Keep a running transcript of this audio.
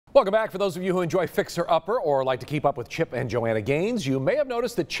Welcome back. For those of you who enjoy Fixer Upper or like to keep up with Chip and Joanna Gaines, you may have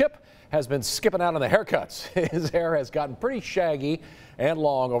noticed that Chip has been skipping out on the haircuts. His hair has gotten pretty shaggy and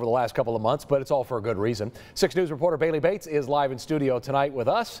long over the last couple of months, but it's all for a good reason. 6 News reporter Bailey Bates is live in studio tonight with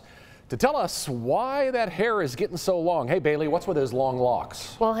us to tell us why that hair is getting so long. Hey, Bailey, what's with his long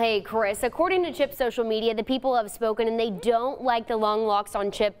locks? Well, hey, Chris, according to Chip's social media, the people have spoken and they don't like the long locks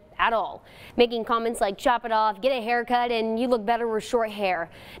on Chip at all, making comments like chop it off, get a haircut, and you look better with short hair.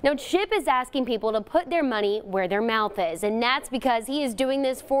 Now, Chip is asking people to put their money where their mouth is, and that's because he is doing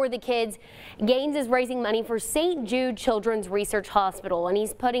this for the kids. Gaines is raising money for St. Jude Children's Research Hospital, and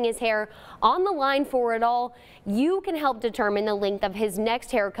he's putting his hair on the line for it all. You can help determine the length of his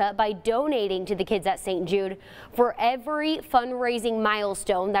next haircut by donating to the kids at St. Jude. For every fundraising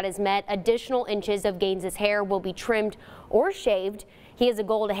milestone that is met, additional inches of Gaines' hair will be trimmed or shaved. He has a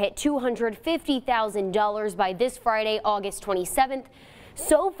goal to hit $250,000 by this Friday, August 27th.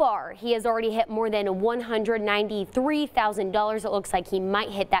 So far, he has already hit more than $193,000. It looks like he might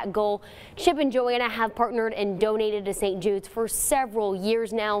hit that goal. Chip and Joanna have partnered and donated to St. Jude's for several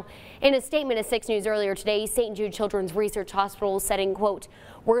years now. In a statement to 6 News earlier today, St. Jude Children's Research Hospital said, in quote,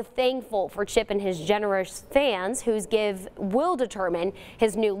 "We're thankful for Chip and his generous fans whose give will determine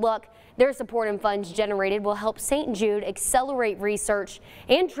his new look. Their support and funds generated will help St. Jude accelerate research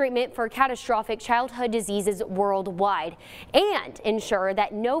and treatment for catastrophic childhood diseases worldwide and ensure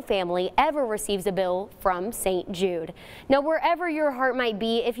that no family ever receives a bill from St. Jude." Now, wherever your heart might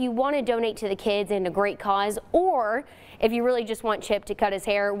be, if you want to donate to the kids and a great cause, or if you really just want Chip to cut his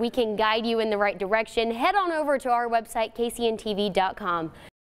hair, we can guide you in the right direction. Head on over to our website, kcntv.com.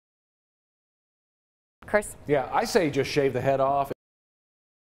 Chris? Yeah, I say just shave the head off.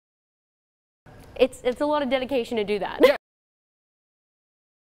 It's a lot of dedication to do that. Yeah.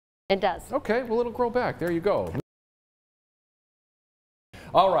 It does. Okay, well, it'll grow back. There you go.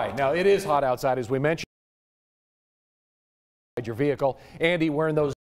 All right, now it is hot outside, as we mentioned. Your vehicle. Andy, wearing those